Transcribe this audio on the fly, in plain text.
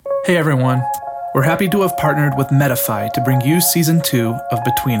Hey everyone, we're happy to have partnered with Medify to bring you Season 2 of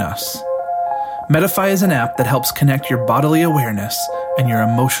Between Us. Medify is an app that helps connect your bodily awareness and your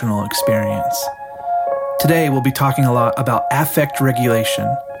emotional experience. Today we'll be talking a lot about affect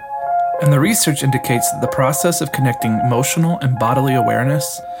regulation, and the research indicates that the process of connecting emotional and bodily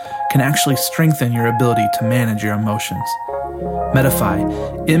awareness can actually strengthen your ability to manage your emotions. Medify,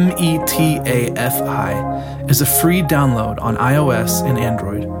 METAFI, is a free download on iOS and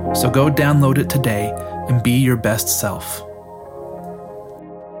Android, so go download it today and be your best self.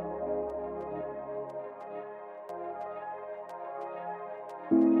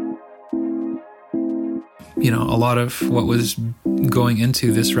 You know, a lot of what was going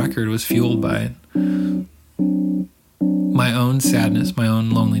into this record was fueled by my own sadness, my own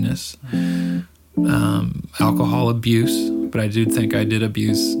loneliness, alcohol abuse. But I do think I did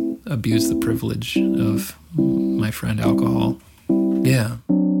abuse the privilege of my friend alcohol. Yeah.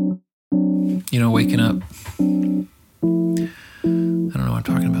 You know, waking up. I don't know why I'm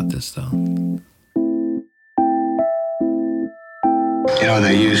talking about this, though. You know,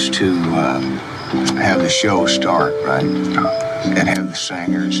 they used to have the show start, right? And have the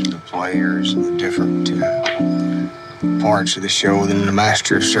singers and the players and the different parts of the show. Then the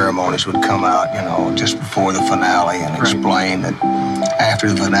master of ceremonies would come out, you know, just before the finale and explain that after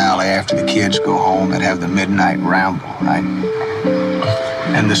the finale, after the kids go home, they'd have the midnight ramble, right?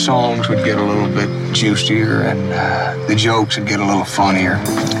 And the songs would get a little bit juicier and the jokes would get a little funnier.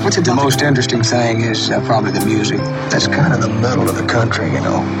 The most interesting thing is probably the music. That's kind of the middle of the country, you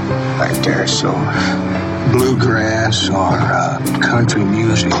know, right there. So bluegrass or country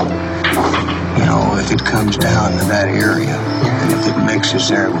music, you know, if it comes down to that area and if it mixes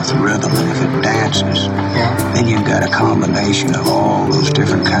there with rhythm and if it dances, then you've got a combination of all those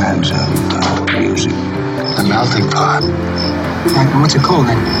different kinds of music. The melting pot. What's it called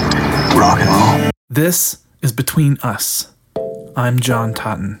then? Rock and roll. This is Between Us. I'm John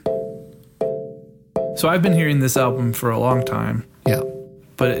Totten. So I've been hearing this album for a long time. Yeah.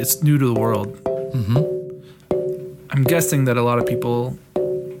 But it's new to the world. Mm-hmm. I'm guessing that a lot of people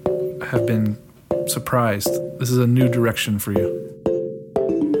have been surprised. This is a new direction for you.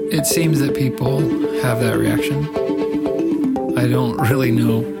 It seems that people have that reaction. I don't really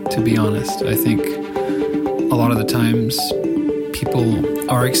know, to be honest. I think a lot of the times people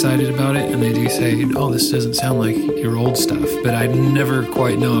are excited about it and they do say, oh, this doesn't sound like your old stuff. But I never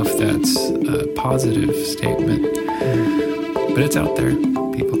quite know if that's a positive statement. But it's out there.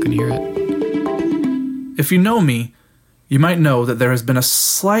 People can hear it. If you know me, you might know that there has been a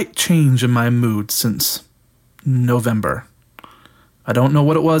slight change in my mood since November. I don't know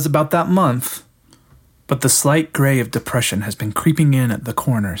what it was about that month, but the slight gray of depression has been creeping in at the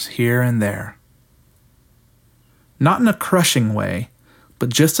corners here and there. Not in a crushing way, but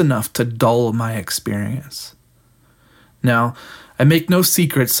just enough to dull my experience. Now, I make no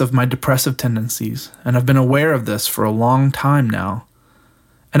secrets of my depressive tendencies, and I've been aware of this for a long time now.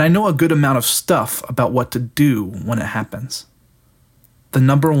 And I know a good amount of stuff about what to do when it happens. The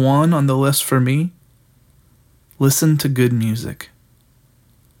number one on the list for me? Listen to good music.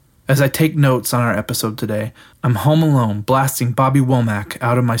 As I take notes on our episode today, I'm home alone blasting Bobby Womack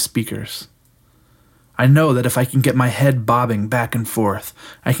out of my speakers. I know that if I can get my head bobbing back and forth,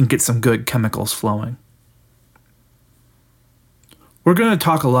 I can get some good chemicals flowing. We're going to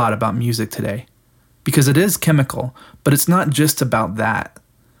talk a lot about music today, because it is chemical, but it's not just about that.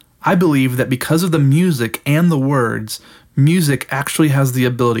 I believe that because of the music and the words, music actually has the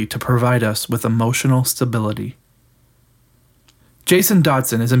ability to provide us with emotional stability. Jason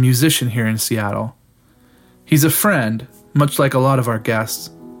Dodson is a musician here in Seattle. He's a friend, much like a lot of our guests,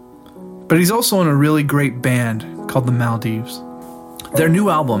 but he's also in a really great band called the Maldives. Their new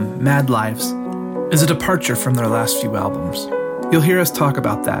album, Mad Lives, is a departure from their last few albums. You'll hear us talk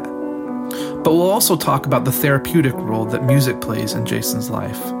about that. But we'll also talk about the therapeutic role that music plays in Jason's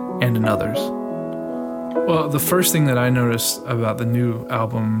life and in others. Well, the first thing that I noticed about the new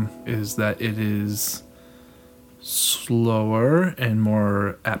album is that it is slower and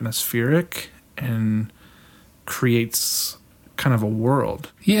more atmospheric and creates kind of a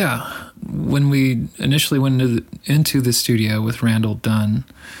world. Yeah. When we initially went into the studio with Randall Dunn,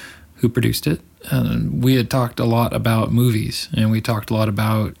 who produced it, we had talked a lot about movies, and we talked a lot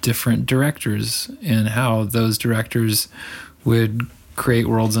about different directors and how those directors would create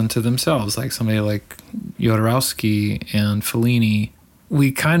worlds unto themselves, like somebody like Jodorowsky and Fellini.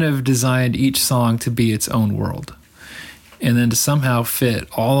 We kind of designed each song to be its own world, and then to somehow fit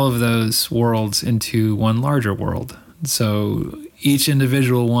all of those worlds into one larger world. So each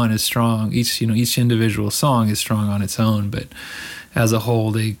individual one is strong. Each individual song is strong on its own, but as a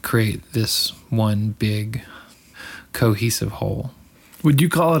whole, they create this one big cohesive whole. Would you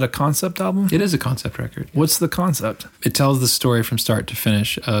call it a concept album? It is a concept record. What's the concept? It tells the story from start to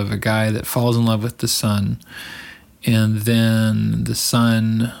finish of a guy that falls in love with the sun, and then the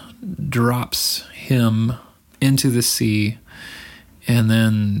sun drops him into the sea, and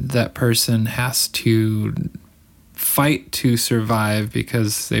then that person has to fight to survive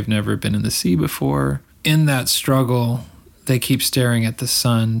because they've never been in the sea before. In that struggle, they keep staring at the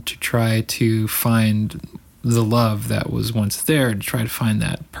sun to try to find the love that was once there, to try to find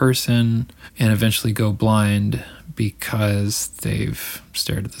that person, and eventually go blind because they've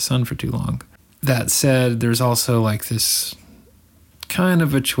stared at the sun for too long. That said, there's also like this kind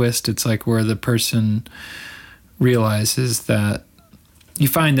of a twist. It's like where the person realizes that you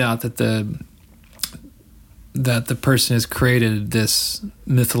find out that the person has created this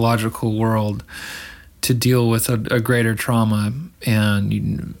mythological world to deal with a greater trauma,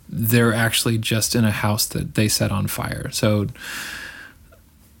 and they're actually just in a house that they set on fire. So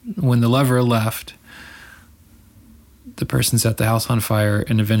when the lover left, the person set the house on fire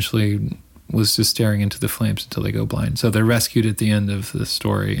and eventually was just staring into the flames until they go blind. So they're rescued at the end of the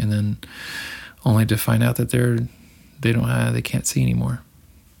story, and then only to find out that they can't see anymore.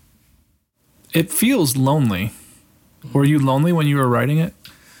 It feels lonely. Were you lonely when you were writing it?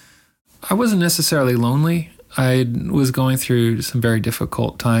 I wasn't necessarily lonely. I was going through some very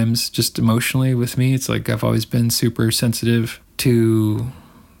difficult times just emotionally with me. It's like I've always been super sensitive to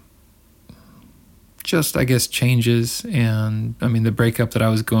just, I guess, changes. And I mean, the breakup that I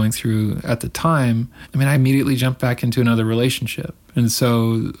was going through at the time, I mean, I immediately jumped back into another relationship. And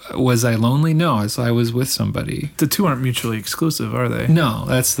so was I lonely? No, so I was with somebody. The two aren't mutually exclusive, are they? No,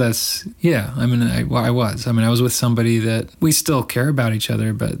 that's yeah. I mean, I was. I mean, I was with somebody that we still care about each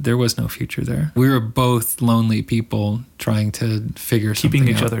other, but there was no future there. We were both lonely people trying to figure something out.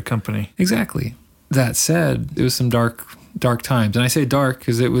 Keeping each other company. Exactly. That said, it was some dark times. And I say dark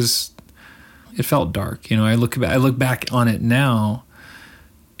because it felt dark. You know, I look back on it now,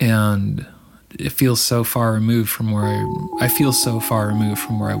 and it feels so far removed from where I feel so far removed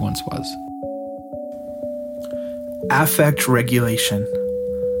from where I once was. Affect regulation.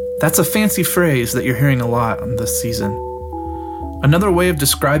 That's a fancy phrase that you're hearing a lot on this season. Another way of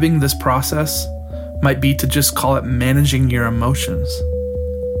describing this process might be to just call it managing your emotions.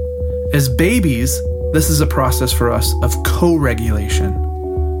 As babies, this is a process for us of co-regulation.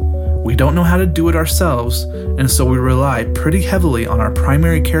 We don't know how to do it ourselves, and so we rely pretty heavily on our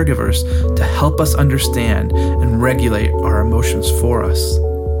primary caregivers to help us understand and regulate our emotions for us.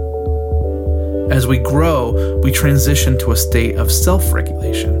 As we grow, we transition to a state of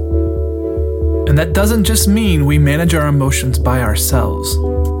self-regulation. And that doesn't just mean we manage our emotions by ourselves.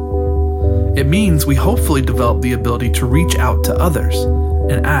 It means we hopefully develop the ability to reach out to others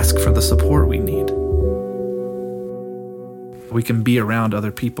and ask for the support we need. We can be around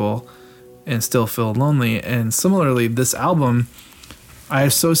other people and still feel lonely. And similarly, this album, I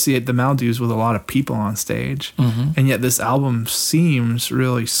associate the Maldives with a lot of people on stage. Mm-hmm. And yet this album seems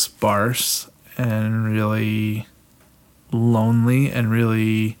really sparse and really lonely, and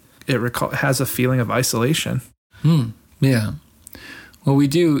really it has a feeling of isolation. Yeah. Well, we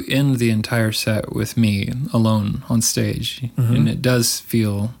do end the entire set with me alone on stage. Mm-hmm. And it does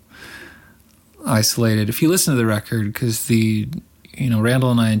feel isolated. If you listen to the record, because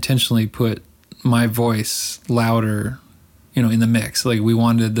Randall and I intentionally put my voice louder, in the mix. Like, we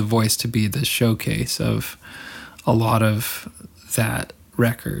wanted the voice to be the showcase of a lot of that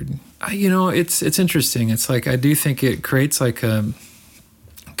record. It's interesting. It's like, I do think it creates like a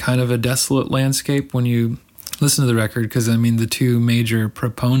kind of a desolate landscape when you listen to the record, because I mean, the two major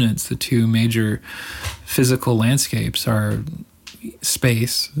proponents, the two major physical landscapes are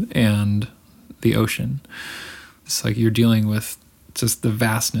space and the ocean. It's like you're dealing with just the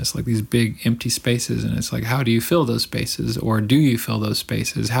vastness, like these big empty spaces, and it's like, how do you fill those spaces, or do you fill those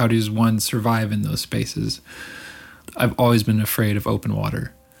spaces? How does one survive in those spaces? I've always been afraid of open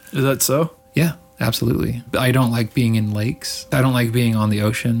water. Is that so? Yeah, absolutely. I don't like being in lakes. I don't like being on the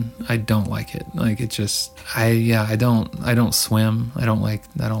ocean. I don't like it. Like, it just, I don't swim. I don't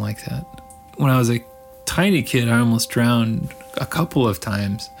like that. When I was a tiny kid, I almost drowned a couple of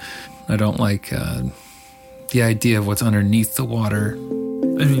times. I don't like the idea of what's underneath the water.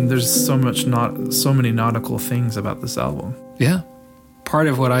 I mean, there's so many nautical things about this album. Yeah. Part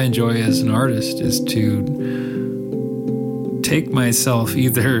of what I enjoy as an artist is to take myself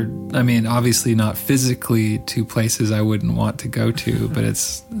obviously not physically to places I wouldn't want to go to, but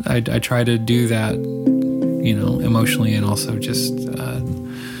I try to do that, emotionally, and also just,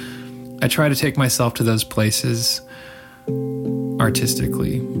 I try to take myself to those places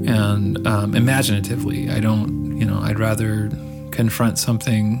artistically and imaginatively. I'd rather confront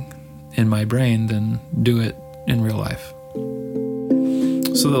something in my brain than do it in real life.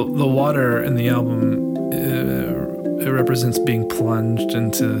 So the water in the album, it represents being plunged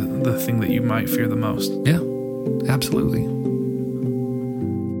into the thing that you might fear the most. Yeah, absolutely.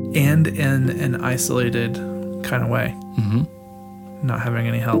 And in an isolated kind of way. Mm-hmm. Not having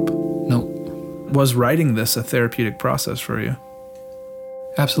any help. Nope. Was writing this a therapeutic process for you?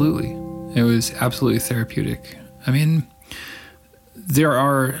 Absolutely. It was absolutely therapeutic. I mean, there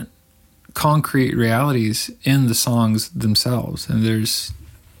are concrete realities in the songs themselves, and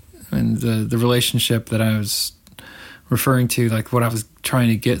the relationship that I was referring to, like what I was trying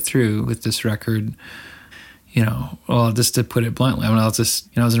to get through with this record, well, just to put it bluntly, I was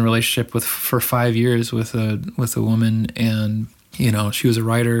in a relationship for 5 years with a woman, and she was a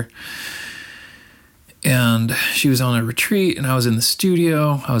writer, and she was on a retreat, and I was in the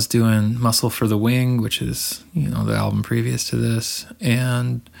studio. I was doing Muscle for the Wing, which is the album previous to this,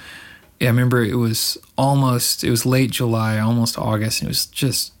 and I remember it was late July, almost August, and it was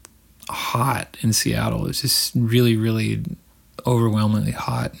just hot in Seattle. It was just really, really overwhelmingly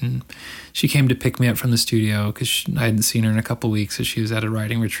hot. And she came to pick me up from the studio because I hadn't seen her in a couple of weeks, so she was at a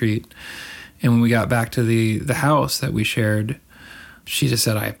writing retreat. And when we got back to the house that we shared, she just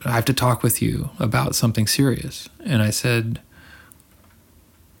said, I have to talk with you about something serious. And I said,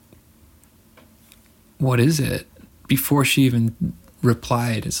 what is it? Before she even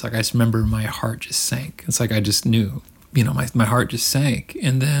replied, it's like I just remember my heart just sank. It's like I just knew, my heart just sank.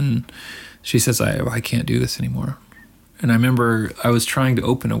 And then she says, I can't do this anymore. And I remember I was trying to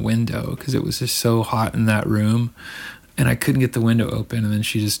open a window because it was just so hot in that room, and I couldn't get the window open. And then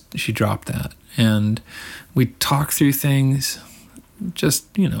she dropped that, and we talked through things, just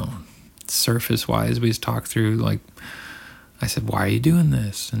surface wise. We just talked through, like, I said, why are you doing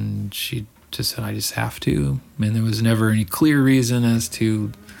this? And she just said, I just have to. And there was never any clear reason as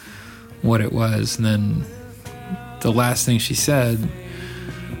to what it was. And then the last thing she said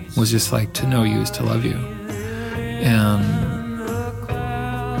was just like, to know you is to love you. And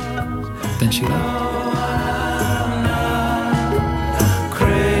then she left.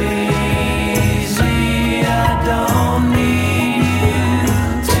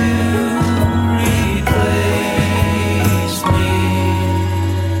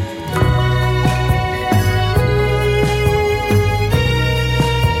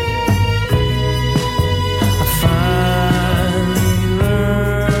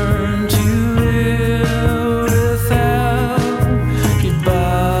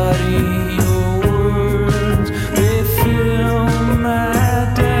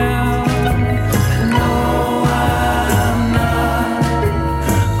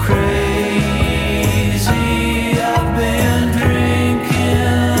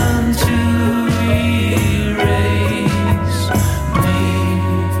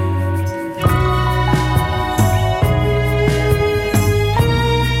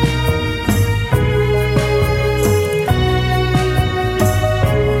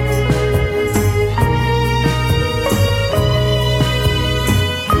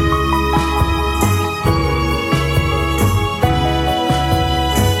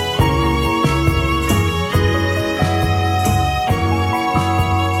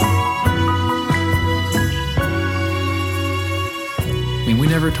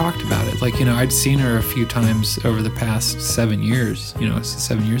 Talked about it. Like, I'd seen her a few times over the past 7 years,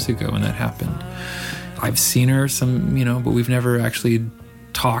 7 years ago when that happened. I've seen her some, but we've never actually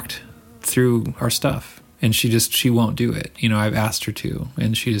talked through our stuff. And she won't do it. I've asked her to,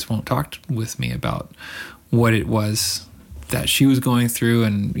 and she just won't talk with me about what it was that she was going through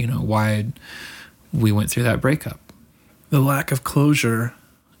and, why we went through that breakup. The lack of closure.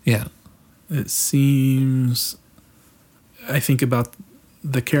 Yeah. It seems, I think about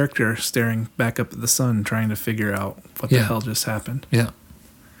the character staring back up at the sun, trying to figure out what the hell just happened. Yeah.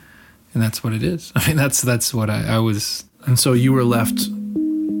 And that's what it is. I mean, that's what I was. And so you were left,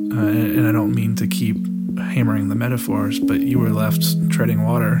 and I don't mean to keep hammering the metaphors, but you were left treading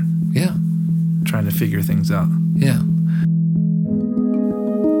water. Yeah. Trying to figure things out. Yeah.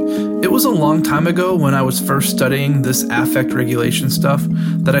 It was a long time ago when I was first studying this affect regulation stuff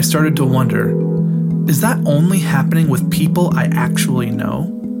that I started to wonder, is that only happening with people I actually know?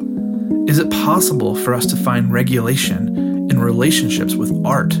 Is it possible for us to find regulation in relationships with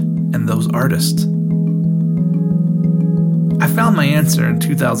art and those artists? I found my answer in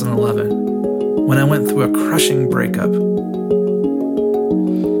 2011 when I went through a crushing breakup.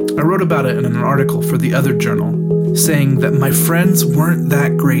 I wrote about it in an article for The Other Journal, saying that my friends weren't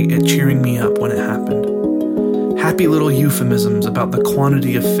that great at cheering me up when it happened. Happy little euphemisms about the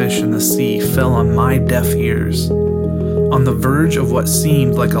quantity of fish in the sea fell on my deaf ears. On the verge of what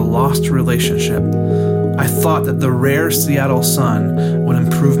seemed like a lost relationship, I thought that the rare Seattle sun would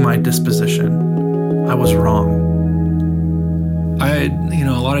improve my disposition. I was wrong.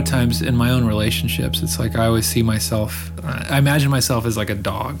 A lot of times in my own relationships, it's like I always see myself, I imagine myself as like a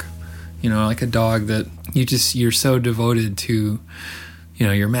dog, like a dog that you're so devoted to,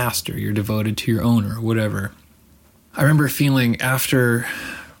 your master, you're devoted to your owner, whatever. I remember feeling after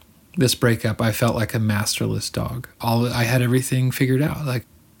this breakup, I felt like a masterless dog. I had everything figured out. Like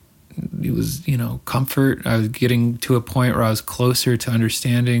it was, comfort. I was getting to a point where I was closer to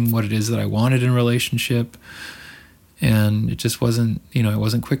understanding what it is that I wanted in a relationship. And it just wasn't, it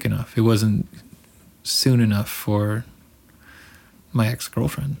wasn't quick enough. It wasn't soon enough for my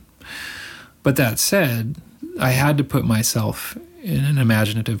ex-girlfriend. But that said, I had to put myself in an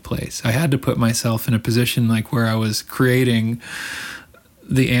imaginative place. I had to put myself in a position like where I was creating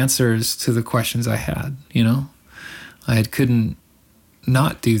the answers to the questions I had, I couldn't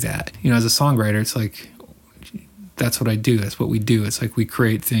not do that. As a songwriter, it's like, that's what I do. That's what we do. It's like we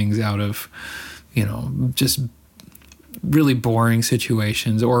create things out of, just really boring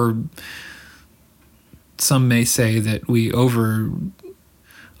situations, or some may say that we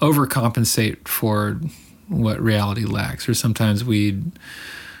overcompensate for what reality lacks, or sometimes we'll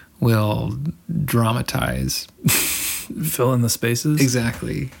dramatize. Fill in the spaces.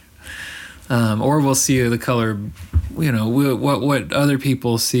 Exactly. Or we'll see the color, what other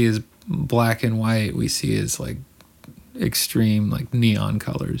people see as black and white, we see as like extreme, like neon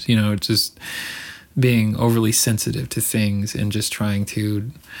colors, it's just being overly sensitive to things and just trying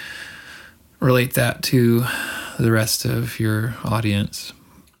to relate that to the rest of your audience.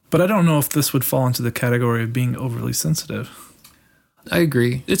 But I don't know if this would fall into the category of being overly sensitive. I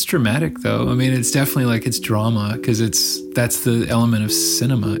agree. It's dramatic, though. I mean, it's definitely like it's drama, because that's the element of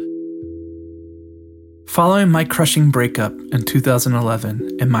cinema. Following my crushing breakup in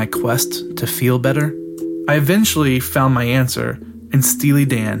 2011 and my quest to feel better, I eventually found my answer in Steely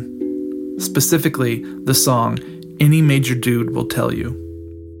Dan, specifically the song Any Major Dude Will Tell You.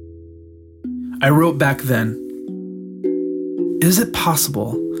 I wrote back then, is it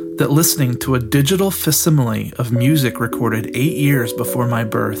possible that listening to a digital facsimile of music recorded 8 years before my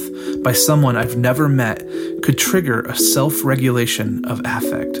birth by someone I've never met could trigger a self-regulation of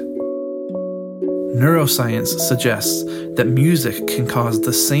affect? Neuroscience suggests that music can cause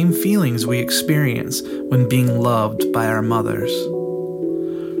the same feelings we experience when being loved by our mothers.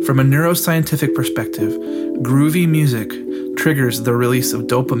 From a neuroscientific perspective, groovy music triggers the release of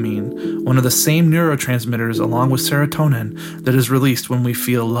dopamine, one of the same neurotransmitters along with serotonin that is released when we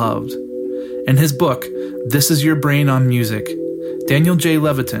feel loved. In his book, This Is Your Brain on Music, Daniel J.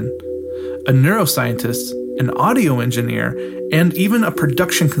 Levitin, a neuroscientist, an audio engineer, and even a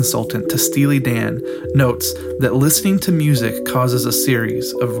production consultant to Steely Dan, notes that listening to music causes a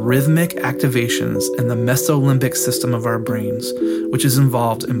series of rhythmic activations in the mesolimbic system of our brains, which is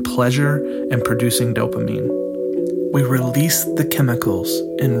involved in pleasure and producing dopamine. We release the chemicals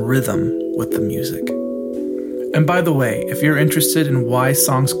in rhythm with the music. And by the way, if you're interested in why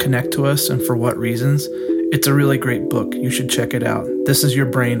songs connect to us and for what reasons, it's a really great book. You should check it out. This Is Your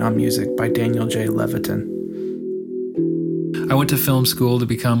Brain on Music by Daniel J. Levitin. I went to film school to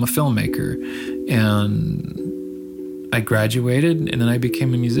become a filmmaker, and I graduated, and then I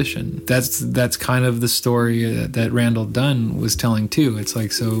became a musician. That's kind of the story that Randall Dunn was telling too. It's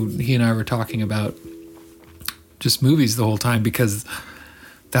like, so he and I were talking about just movies the whole time because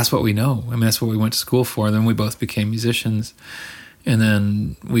that's what we know. I mean, that's what we went to school for. And then we both became musicians, and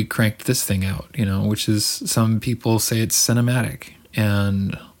then we cranked this thing out, which is, some people say it's cinematic,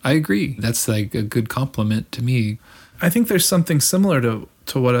 and I agree. That's like a good compliment to me. I think there's something similar to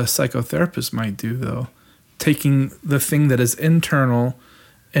what a psychotherapist might do, though. Taking the thing that is internal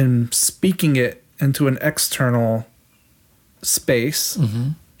and speaking it into an external space,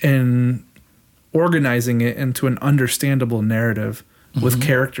 and organizing it into an understandable narrative with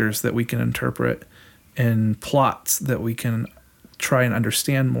characters that we can interpret and plots that we can try and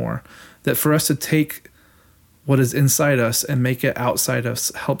understand more. That for us to take what is inside us and make it outside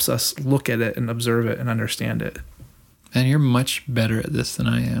us helps us look at it and observe it and understand it. And you're much better at this than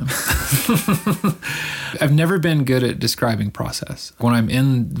I am. I've never been good at describing process. When I'm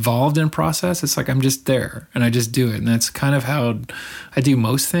involved in process, it's like I'm just there and I just do it. And that's kind of how I do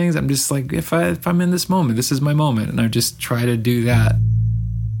most things. I'm just like, if I'm in this moment, this is my moment. And I just try to do that.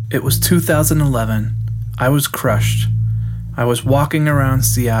 It was 2011. I was crushed. I was walking around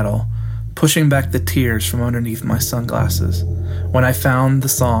Seattle, pushing back the tears from underneath my sunglasses, when I found the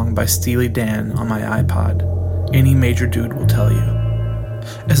song by Steely Dan on my iPod. any major dude will tell you.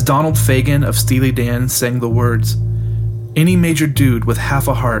 As Donald Fagen of Steely Dan sang the words, any major dude with half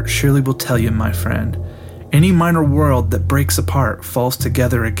a heart surely will tell you, my friend, any minor world that breaks apart falls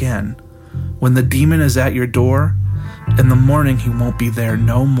together again. When the demon is at your door, in the morning he won't be there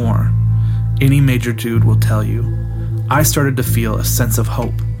no more. Any major dude will tell you. I started to feel a sense of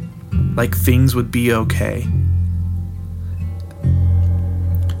hope, like things would be okay.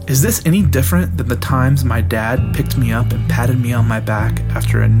 Is this any different than the times my dad picked me up and patted me on my back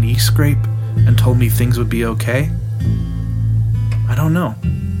after a knee scrape and told me things would be okay? I don't know.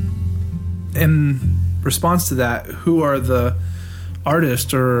 In response to that, who are the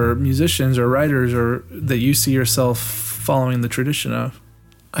artists or musicians or writers or that you see yourself following the tradition of?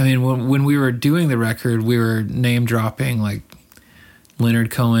 I mean, when we were doing the record, we were name dropping like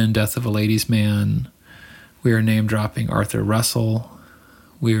Leonard Cohen, Death of a Ladies' Man. We were name dropping Arthur Russell.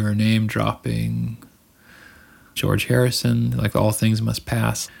 We were name dropping George Harrison, like All Things Must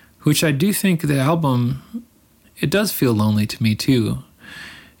Pass, which I do think the album, it does feel lonely to me too.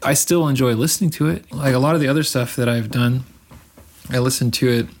 I still enjoy listening to it. Like a lot of the other stuff that I've done, I listen to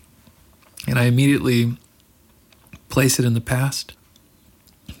it and I immediately place it in the past.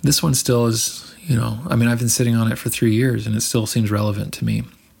 This one still is, I've been sitting on it for 3 years and it still seems relevant to me.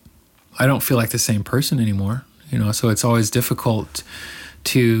 I don't feel like the same person anymore, so it's always difficult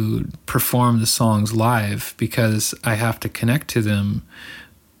to perform the songs live because I have to connect to them.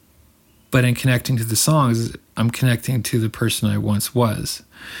 But in connecting to the songs, I'm connecting to the person I once was.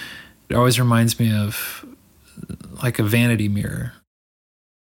 It always reminds me of like a vanity mirror.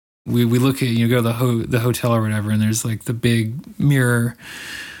 We look at, go to the hotel or whatever, and there's like the big mirror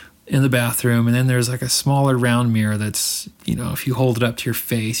in the bathroom, and then there's like a smaller round mirror that's, if you hold it up to your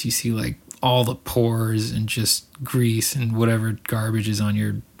face, you see like all the pores and just grease and whatever garbage is on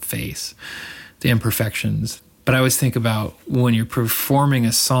your face, the imperfections. But I always think about when you're performing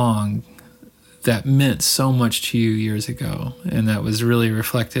a song that meant so much to you years ago, and that was really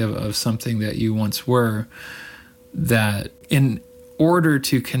reflective of something that you once were, that in order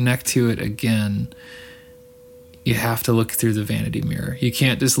to connect to it again, you have to look through the vanity mirror. You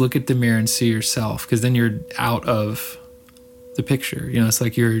can't just look at the mirror and see yourself, because then you're out of the picture. It's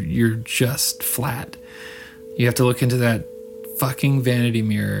like you're just flat. You have to look into that fucking vanity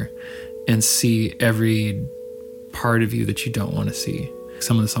mirror and see every part of you that you don't want to see.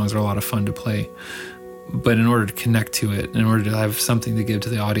 Some of the songs are a lot of fun to play, but in order to connect to it, in order to have something to give to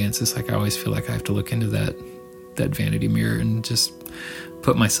the audience, it's like I always feel like I have to look into that vanity mirror and just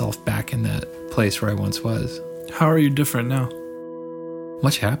put myself back in that place where I once was. How are you different now?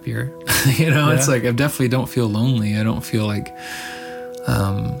 Much happier. It's like I definitely don't feel lonely. I don't feel like,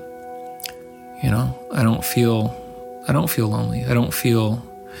 I don't feel lonely. I don't feel,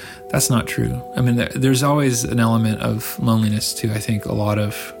 that's not true. I mean, there's always an element of loneliness too. I think a lot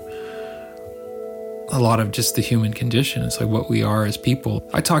of just the human condition. It's like what we are as people.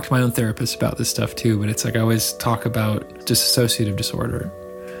 I talk to my own therapist about this stuff too, but it's like I always talk about dissociative disorder,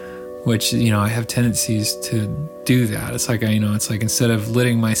 which, I have tendencies to do that. It's like, it's like instead of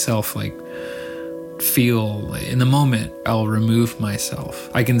letting myself like feel in the moment, I'll remove myself.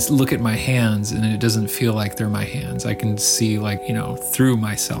 I can look at my hands and it doesn't feel like they're my hands. I can see like, through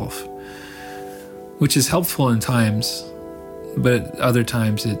myself, which is helpful in times, but at other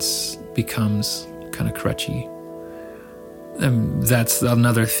times it becomes kind of crutchy. And that's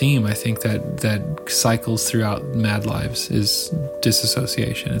another theme I think that cycles throughout Mad Lives is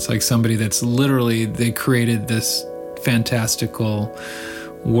disassociation. It's like somebody that's literally, they created this fantastical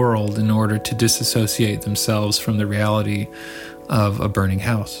world in order to disassociate themselves from the reality of a burning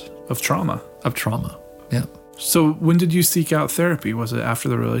house. Of trauma. Yeah. So when did you seek out therapy? Was it after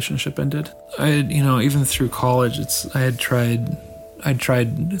the relationship ended? I had, even through college, I'd tried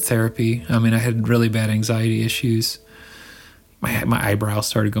therapy. I mean, I had really bad anxiety issues. My eyebrows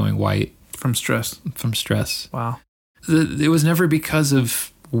started going white. From stress? From stress. Wow. It was never because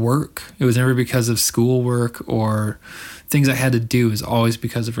of work. It was never because of schoolwork or things I had to do. It was always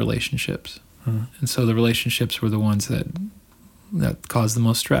because of relationships. And so the relationships were the ones that caused the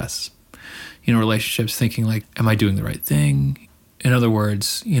most stress. Relationships thinking like, am I doing the right thing? In other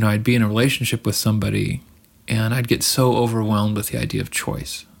words, I'd be in a relationship with somebody and I'd get so overwhelmed with the idea of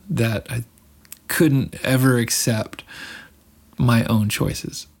choice that I couldn't ever accept my own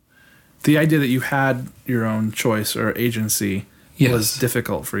choices. The idea that you had your own choice or agency was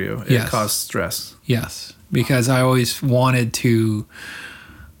difficult for you. It caused stress. Yes, because I always wanted to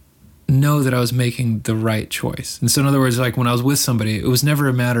know that I was making the right choice. And so in other words, like when I was with somebody, it was never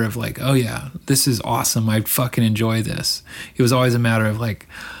a matter of like, oh yeah, this is awesome, I fucking enjoy this. It was always a matter of like,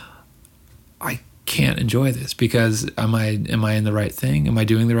 I can't enjoy this because am I in the right thing? Am I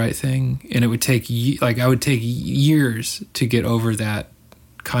doing the right thing? And it would take I would take years to get over that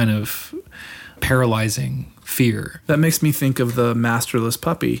kind of paralyzing fear. That makes me think of the masterless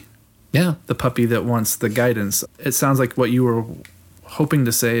puppy. Yeah. The puppy that wants the guidance. It sounds like what you were hoping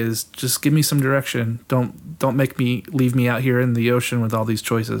to say is just give me some direction. Don't leave me out here in the ocean with all these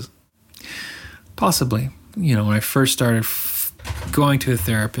choices. Possibly. When I first started going to a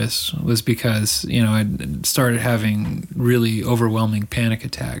therapist was because, I started having really overwhelming panic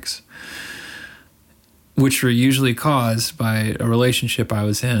attacks, which were usually caused by a relationship I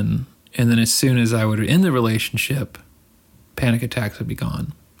was in. And then as soon as I would end the relationship, panic attacks would be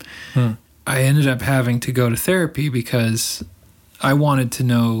gone. I ended up having to go to therapy because I wanted to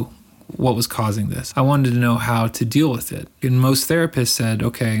know what was causing this. I wanted to know how to deal with it. And most therapists said,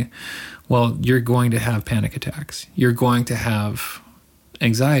 okay, well, you're going to have panic attacks. You're going to have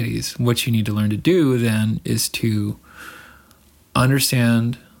anxieties. What you need to learn to do then is to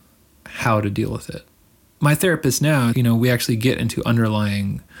understand how to deal with it. My therapist now, we actually get into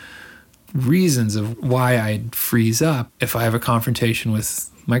underlying reasons of why I'd freeze up if I have a confrontation with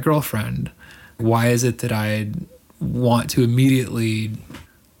my girlfriend. Why is it that I want to immediately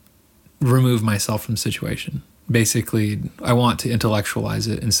remove myself from the situation? Basically, I want to intellectualize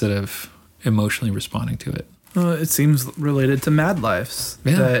it instead of emotionally responding to it. Well, it seems related to Mad Lives.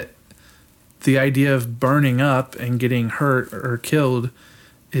 Yeah. That the idea of burning up and getting hurt or killed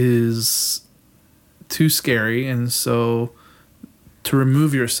is too scary, and so to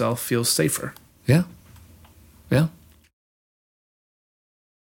remove yourself feels safer. Yeah. Yeah.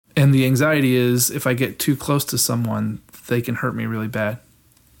 And the anxiety is if I get too close to someone, they can hurt me really bad.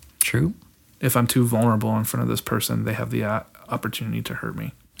 True. If I'm too vulnerable in front of this person, they have the opportunity to hurt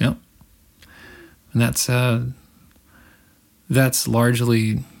me. Yep. And that's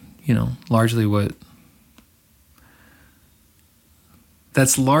largely,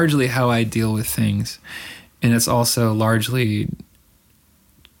 that's largely how I deal with things. And it's also largely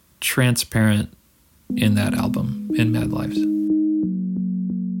transparent in that album, in Mad Lives.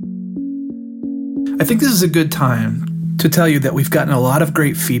 I think this is a good time to tell you that we've gotten a lot of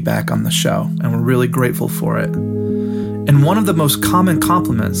great feedback on the show, and we're really grateful for it. And one of the most common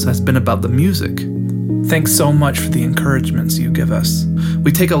compliments has been about the music. Thanks so much for the encouragements you give us.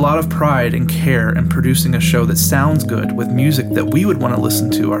 We take a lot of pride and care in producing a show that sounds good with music that we would want to listen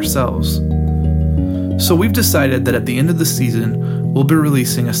to ourselves. So we've decided that at the end of the season, we'll be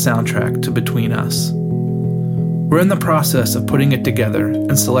releasing a soundtrack to Between Us. We're in the process of putting it together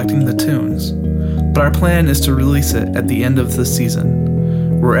and selecting the tunes, but our plan is to release it at the end of the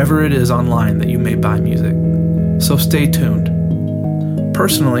season, wherever it is online that you may buy music. So stay tuned.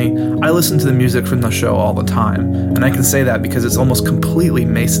 Personally, I listen to the music from the show all the time, and I can say that because it's almost completely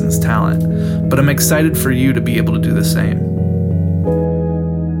Mason's talent, but I'm excited for you to be able to do the same.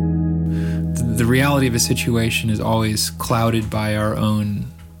 The reality of a situation is always clouded by our own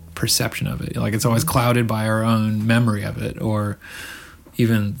perception of it. Like, it's always clouded by our own memory of it, or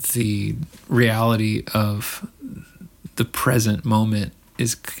even the reality of the present moment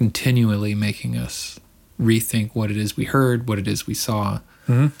is continually making us rethink what it is we heard, what it is we saw.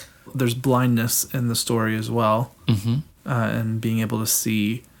 Mm-hmm. There's blindness in the story as well, mm-hmm. And being able to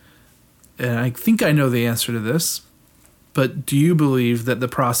see. And I think I know the answer to this, but do you believe that the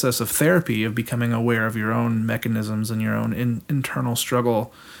process of therapy, of becoming aware of your own mechanisms and your own internal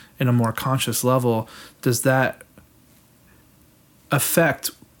struggle in a more conscious level, does that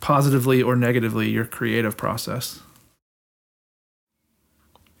affect positively or negatively your creative process?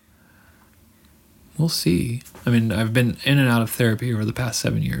 We'll see. I mean, I've been in and out of therapy over the past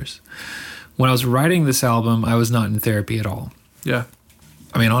 7 years. When I was writing this album, I was not in therapy at all. Yeah.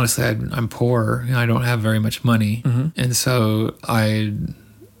 I mean, honestly, I'm poor. I don't have very much money. Mm-hmm. And so I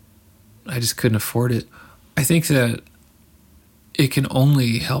just couldn't afford it. I think that it can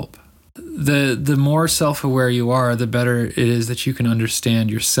only help. The more self-aware you are, the better it is that you can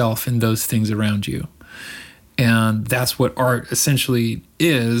understand yourself and those things around you. And that's what art essentially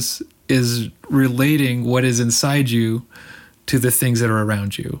is relating what is inside you to the things that are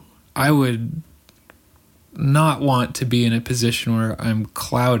around you. I would not want to be in a position where I'm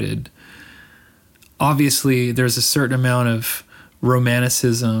clouded. Obviously, there's a certain amount of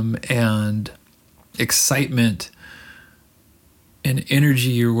romanticism and excitement and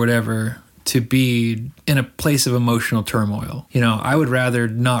energy or whatever to be in a place of emotional turmoil. I would rather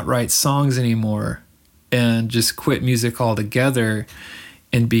not write songs anymore and just quit music altogether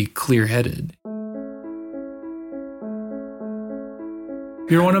and be clear-headed.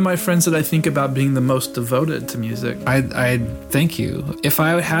 You're one of my friends that I think about being the most devoted to music. I thank you. If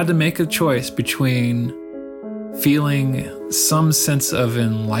I had to make a choice between feeling some sense of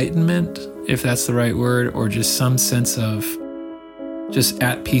enlightenment, if that's the right word, or just some sense of just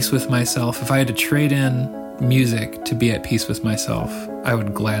at peace with myself, if I had to trade in music to be at peace with myself, I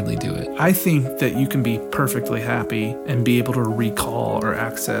would gladly do it. I think that you can be perfectly happy and be able to recall or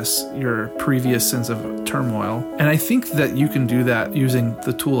access your previous sense of turmoil. And I think that you can do that using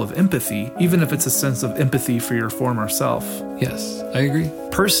the tool of empathy, even if it's a sense of empathy for your former self. Yes, I agree.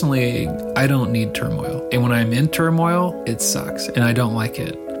 Personally, I don't need turmoil. And when I'm in turmoil, it sucks and I don't like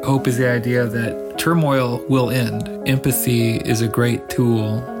it. Hope is the idea that turmoil will end. Empathy is a great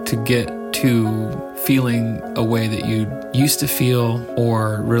tool to get to feeling a way that you used to feel,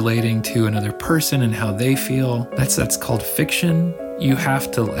 or relating to another person and how they feel. That's called fiction. You have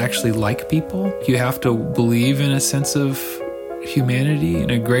to actually like people. You have to believe in a sense of humanity,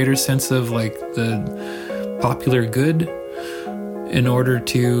 in a greater sense of like the popular good, in order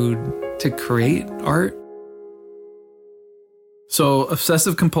to create art. So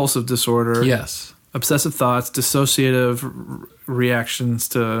obsessive compulsive disorder. Yes. Obsessive thoughts, dissociative reactions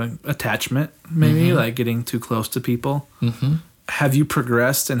to attachment, maybe like getting too close to people. Mm-hmm. Have you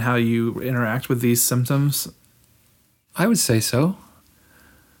progressed in how you interact with these symptoms? I would say so.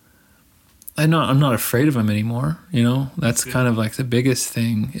 I'm not afraid of them anymore. You know, that's kind of like the biggest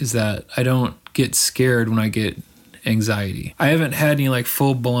thing, is that I don't get scared when I get anxiety. I haven't had any like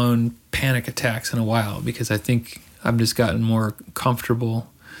full blown panic attacks in a while, because I think I've just gotten more comfortable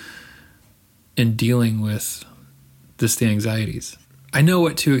in dealing with just the anxieties. I know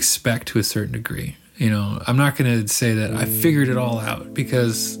what to expect to a certain degree. You know, I'm not going to say that I figured it all out,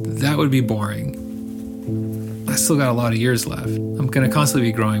 because that would be boring. I still got a lot of years left. I'm going to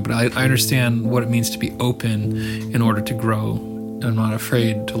constantly be growing, but I understand what it means to be open in order to grow. I'm not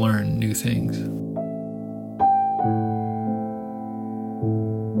afraid to learn new things.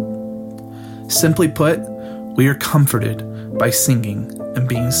 Simply put, we are comforted by singing and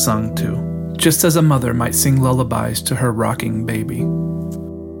being sung to, just as a mother might sing lullabies to her rocking baby.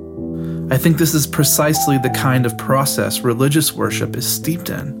 I think this is precisely the kind of process religious worship is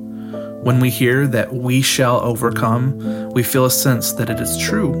steeped in. When we hear that we shall overcome, we feel a sense that it is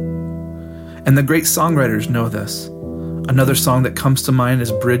true. And the great songwriters know this. Another song that comes to mind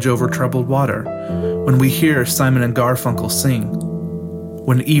is Bridge Over Troubled Water, when we hear Simon and Garfunkel sing,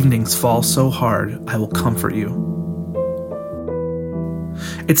 "When evenings fall so hard, I will comfort you."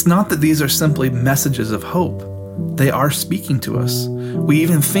 It's not that these are simply messages of hope. They are speaking to us. We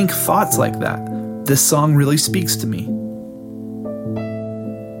even think thoughts like that. This song really speaks to me.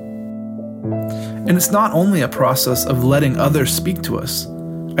 And it's not only a process of letting others speak to us.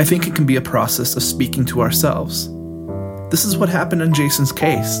 I think it can be a process of speaking to ourselves. This is what happened in Jason's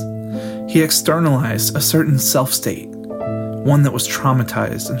case. He externalized a certain self-state, one that was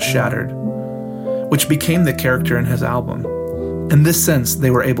traumatized and shattered, which became the character in his album. In this sense,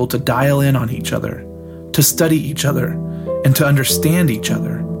 they were able to dial in on each other, to study each other, and to understand each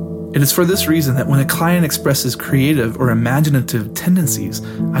other. It is for this reason that when a client expresses creative or imaginative tendencies,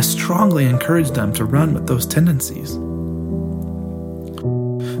 I strongly encourage them to run with those tendencies.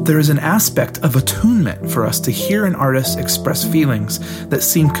 There is an aspect of attunement for us to hear an artist express feelings that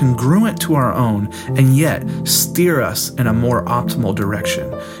seem congruent to our own and yet steer us in a more optimal direction,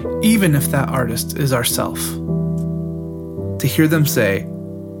 even if that artist is ourself. To hear them say,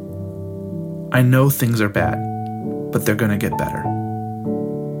 "I know things are bad, but they're going to get better."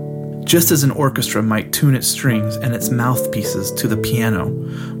 Just as an orchestra might tune its strings and its mouthpieces to the piano,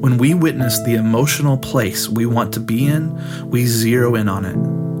 when we witness the emotional place we want to be in, we zero in on it.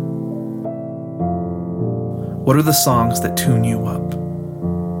 What are the songs that tune you up?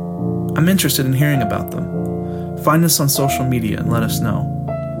 I'm interested in hearing about them. Find us on social media and let us know.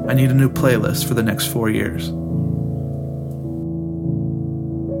 I need a new playlist for the next 4 years.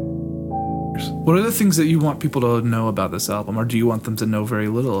 What are the things that you want people to know about this album, or do you want them to know very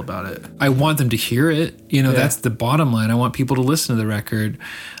little about it? I want them to hear it. You know, That's the bottom line. I want people to listen to the record.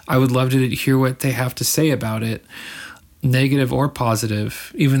 I would love to hear what they have to say about it, negative or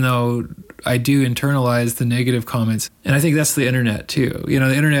positive, even though I do internalize the negative comments. And I think that's the internet too. You know,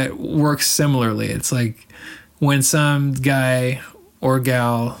 the internet works similarly. It's like when some guy or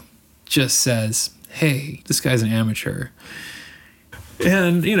gal just says, "Hey, this guy's an amateur."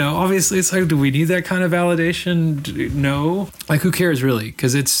 And, you know, obviously it's like, do we need that kind of validation? No. Like, who cares really?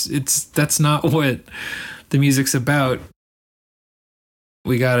 Because that's not what the music's about.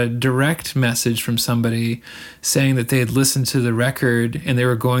 We got a direct message from somebody saying that they had listened to the record and they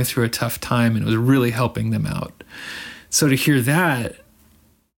were going through a tough time and it was really helping them out. So to hear that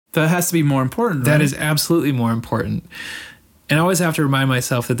That has to be more important, right? That is absolutely more important. And I always have to remind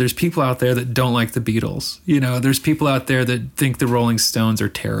myself that there's people out there that don't like the Beatles. There's people out there that think the Rolling Stones are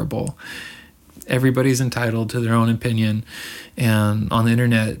terrible. Everybody's entitled to their own opinion. And on the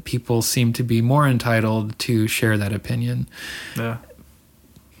internet, people seem to be more entitled to share that opinion. Yeah.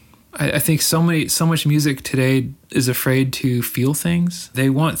 I think so much music today is afraid to feel things. They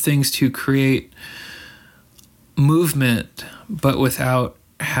want things to create movement, but without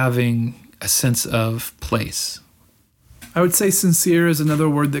having a sense of place. I would say sincere is another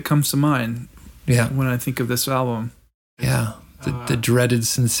word that comes to mind when I think of this album. Yeah, the dreaded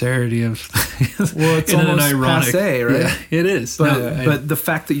sincerity of well, it's almost passé, right? Yeah, it is. But the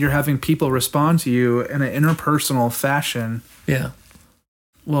fact that you're having people respond to you in an interpersonal fashion. Yeah.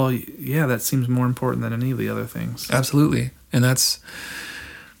 Well, yeah, that seems more important than any of the other things. Absolutely. And that's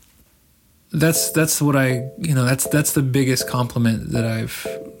what that's the biggest compliment that I've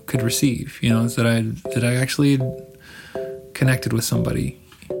could receive, is that I actually connected with somebody.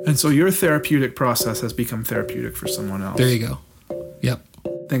 And so your therapeutic process has become therapeutic for someone else. There you go. Yep.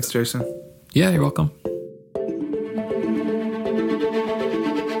 Thanks, Jason. Yeah, you're welcome.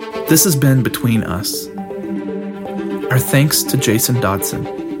 This has been Between Us. Our thanks to Jason Dodson.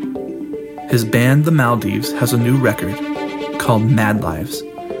 His band, The Maldives, has a new record called Mad Lives.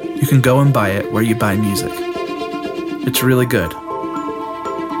 You can go and buy it where you buy music. It's really good.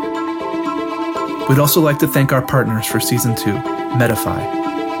 We'd also like to thank our partners for Season 2, Medify.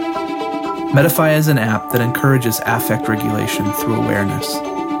 Medify is an app that encourages affect regulation through awareness.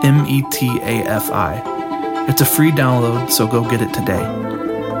 METAFI. It's a free download, so go get it today.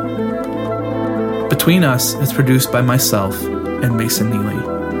 Between Us is produced by myself and Mason Neely,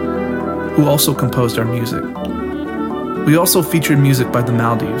 who also composed our music. We also featured music by The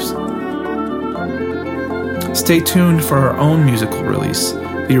Maldives. Stay tuned for our own musical release,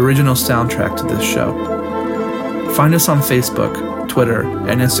 the original soundtrack to this show. Find us on Facebook, Twitter,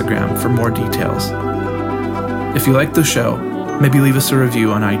 and Instagram for more details. If you like the show, maybe leave us a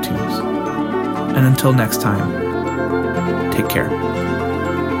review on iTunes. And until next time, take care.